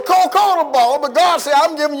Coca-Cola ball, but God said,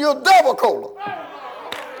 I'm giving you a double cola.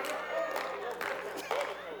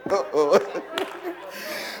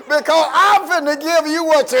 Because I'm finna give you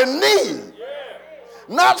what you need.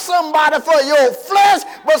 Not somebody for your flesh,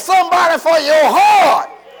 but somebody for your heart.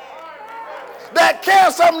 That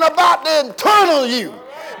cares something about the internal you.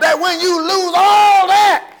 That when you lose all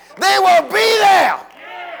that, they will be there.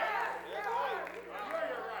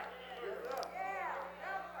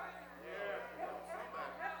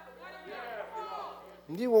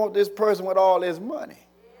 You want this person with all this money.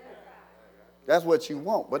 That's what you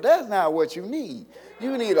want. But that's not what you need.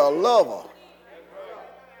 You need a lover.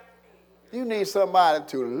 You need somebody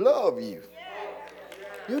to love you.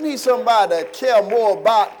 You need somebody that care more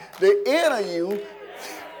about the inner you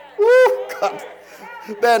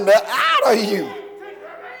than the outer you.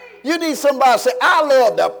 You need somebody to say, I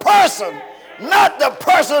love the person, not the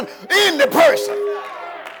person in the person.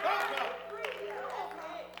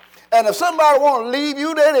 And if somebody want to leave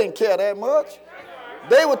you, they didn't care that much.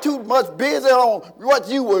 They were too much busy on what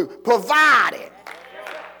you were providing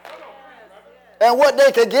and what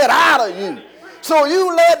they could get out of you. So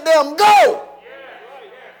you let them go.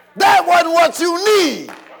 That wasn't what you need.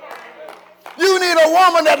 You need a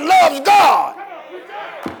woman that loves God.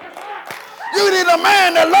 You need a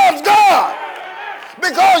man that loves God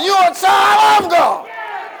because you're a child of God.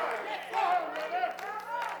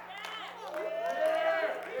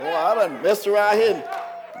 Boy, I done messed around here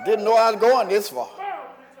and didn't know I was going this far.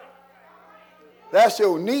 That's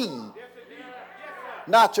your need,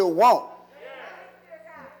 not your want.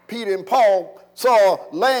 Peter and Paul saw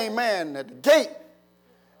a lame man at the gate,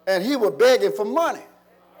 and he was begging for money.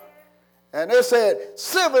 And they said,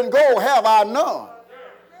 7 gold have I none,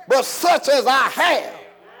 but such as I have,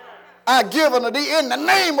 I give unto thee in the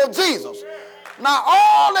name of Jesus. Now,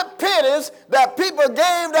 all the pennies that people gave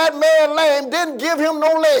that man lame didn't give him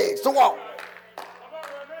no legs to walk.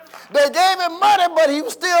 They gave him money, but he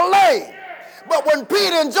was still lame. But when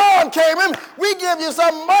Peter and John came in, we give you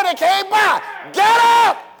some money, came by. Get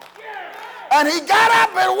up! And he got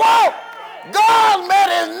up and walked. God met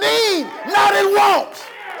his need, not his wants.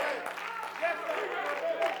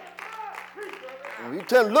 And you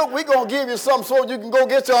tell him, look, we're going to give you something so you can go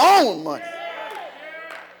get your own money.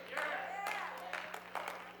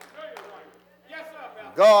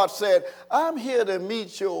 God said, I'm here to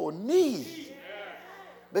meet your need.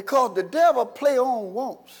 Because the devil play on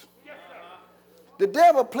wants. The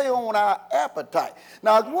devil play on our appetite.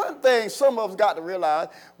 Now, one thing some of us got to realize,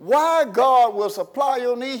 why God will supply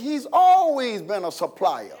your need, he's always been a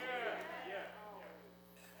supplier.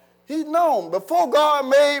 He's known. Before God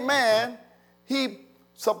made man, he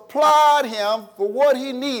supplied him for what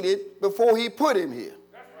he needed before he put him here.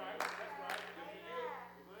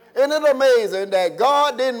 Isn't it amazing that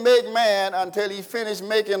God didn't make man until he finished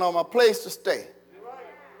making him a place to stay?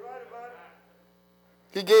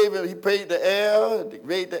 He gave him, he paid the air, he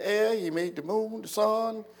made the air, he made the moon, the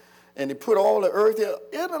sun, and he put all the earth here.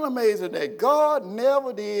 Isn't it amazing that God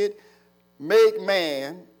never did make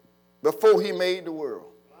man before he made the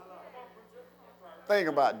world? Think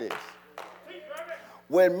about this.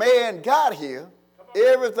 When man got here,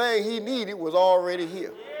 everything he needed was already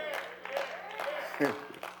here. And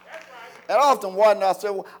I often wonder, I said,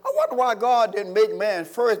 well, I wonder why God didn't make man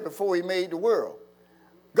first before he made the world.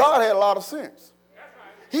 God had a lot of sense.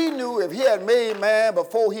 He knew if he had made man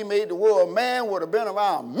before he made the world, man would have been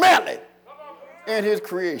around melting in his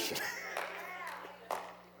creation.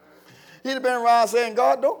 He'd have been around saying,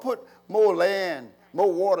 God, don't put more land,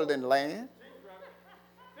 more water than land.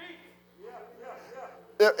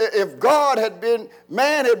 If God had been,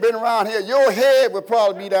 man had been around here, your head would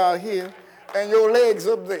probably be down here and your legs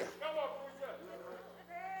up there.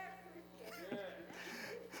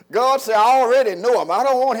 God said, I already know him. I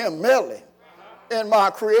don't want him melting in my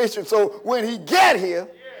creation. So when he get here,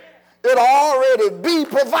 it'll already be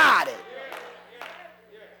provided.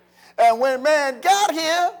 And when man got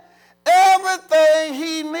here, everything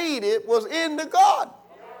he needed was in the garden.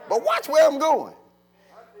 But watch where I'm going.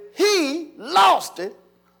 He lost it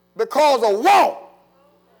because of want.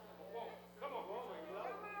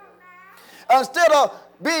 Instead of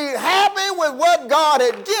being happy with what God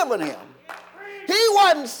had given him, he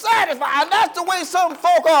wasn't satisfied. And that's the way some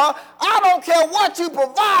folk are. I don't care what you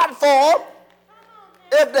provide for them.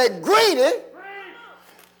 If they're greedy,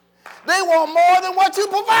 they want more than what you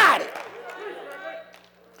provided.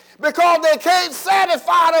 Because they can't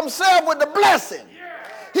satisfy themselves with the blessing.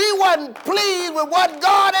 He wasn't pleased with what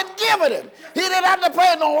God had given him. He didn't have to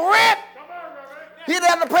pay no rent. He didn't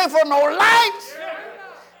have to pay for no lights.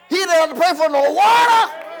 He didn't have to pay for no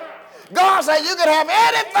water. God said you can have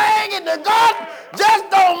anything in the garden, just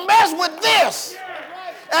don't mess with this.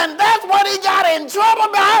 And that's what he got in trouble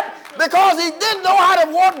about, because he didn't know how to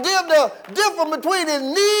give the difference between his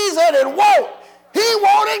needs and his want. He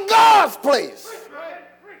wanted God's place.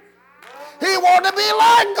 He wanted to be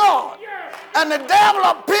like God. And the devil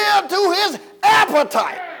appealed to his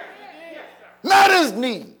appetite, not his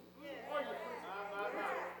need.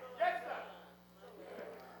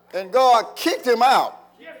 And God kicked him out.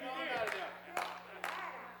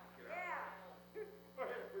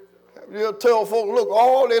 You tell folks, look,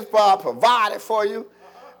 all this I provided for you,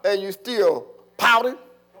 and you still pouting.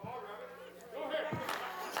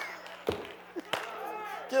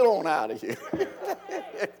 Get on out of here.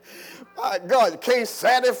 My God, can't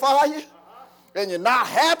satisfy you, and you're not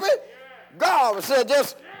happy? God said,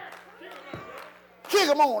 just kick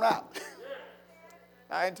them on out.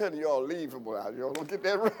 I ain't telling you all to leave from out. Y'all don't get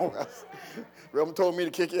that wrong. Reverend told me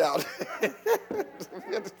to kick you out.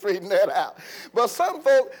 We have to straighten that out. But some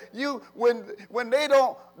folk, when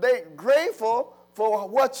they grateful for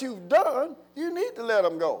what you've done, you need to let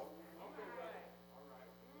them go.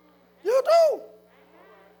 You do.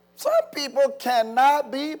 Some people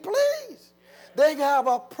cannot be pleased. They have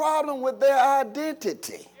a problem with their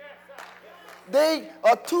identity. They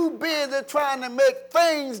are too busy trying to make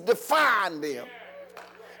things define them,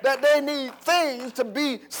 that they need things to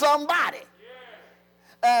be somebody.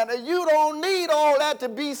 And you don't need all that to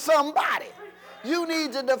be somebody. You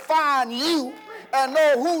need to define you and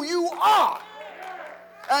know who you are.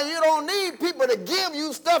 And you don't need people to give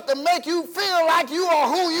you stuff to make you feel like you are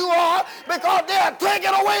who you are, because they'll take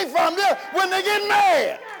it away from you when they get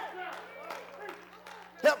mad.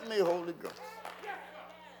 Help me, Holy Ghost.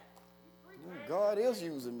 God is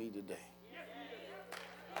using me today.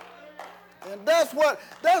 And that's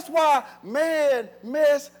why man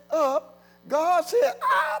mess up. God said,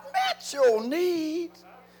 I met your needs,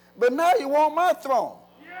 but now you want my throne.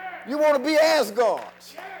 You want to be as God.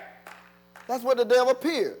 That's what the devil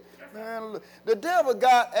appeared. Man, the devil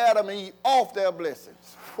got Adam and Eve off their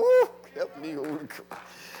blessings. Whew, help me, Holy Ghost.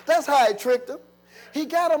 That's how he tricked them. He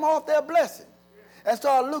got them off their blessings and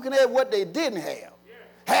started looking at what they didn't have.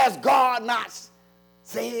 Has God not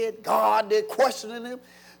said? God did, questioning him.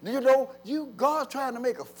 You know, God's trying to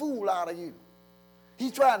make a fool out of you.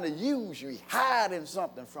 He's trying to use you. He's hiding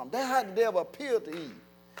something from you. That's how the devil appealed to Eve.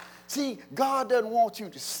 See, God doesn't want you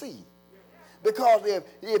to see. Because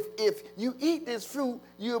if you eat this fruit,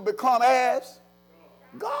 you'll become as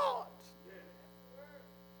God.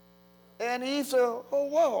 And Eve said, oh,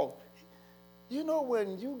 wow. You know,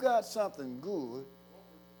 when you got something good,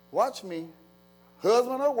 watch me,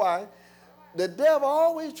 husband or wife, the devil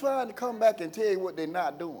always trying to come back and tell you what they're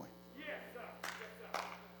not doing.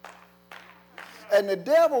 And the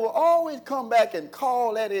devil will always come back and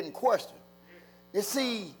call that in question. You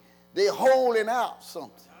see, they're holding out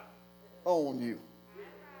something on you.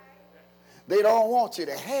 They don't want you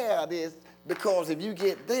to have this, because if you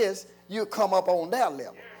get this, you'll come up on that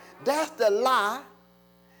level. That's the lie.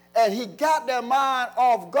 And he got their mind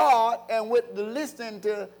off God, and with the listening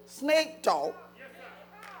to snake talk,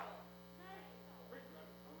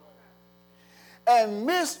 and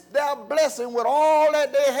missed their blessing with all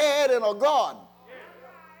that they had in a garden.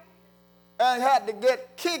 And had to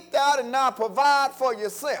get kicked out and now provide for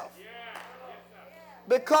yourself.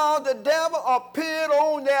 Because the devil appeared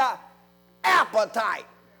on their appetite.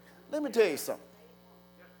 Let me tell you something.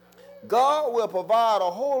 God will provide a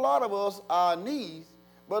whole lot of us our needs,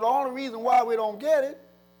 but the only reason why we don't get it,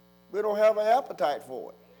 we don't have an appetite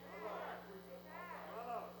for it.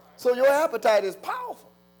 So your appetite is powerful.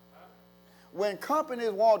 When companies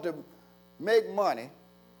want to make money,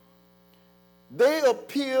 they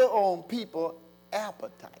appeal on people's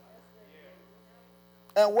appetite.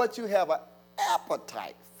 And what you have an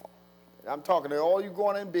appetite for. I'm talking to all you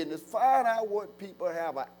going in business, find out what people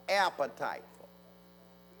have an appetite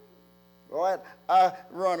for. All right? I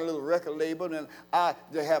run a little record label, and I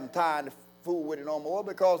just haven't time to fool with it no more,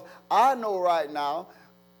 because I know right now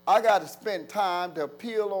I got to spend time to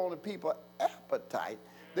appeal on the people's appetite.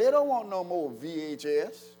 They don't want no more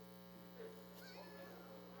VHS.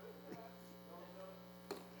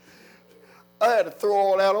 I had to throw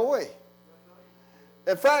all that away.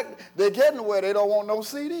 In fact, they're getting where they don't want no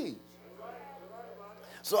CDs.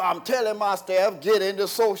 So I'm telling my staff, get into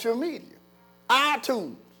social media.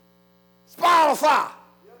 iTunes, Spotify,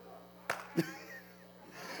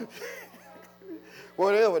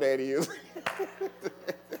 whatever that is.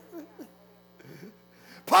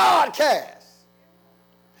 Podcasts.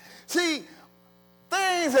 See,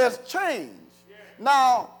 things has changed.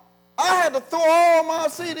 Now, I had to throw all my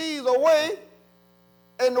CDs away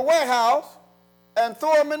in the warehouse and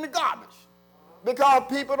throw them in the garbage because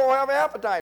people don't have an appetite.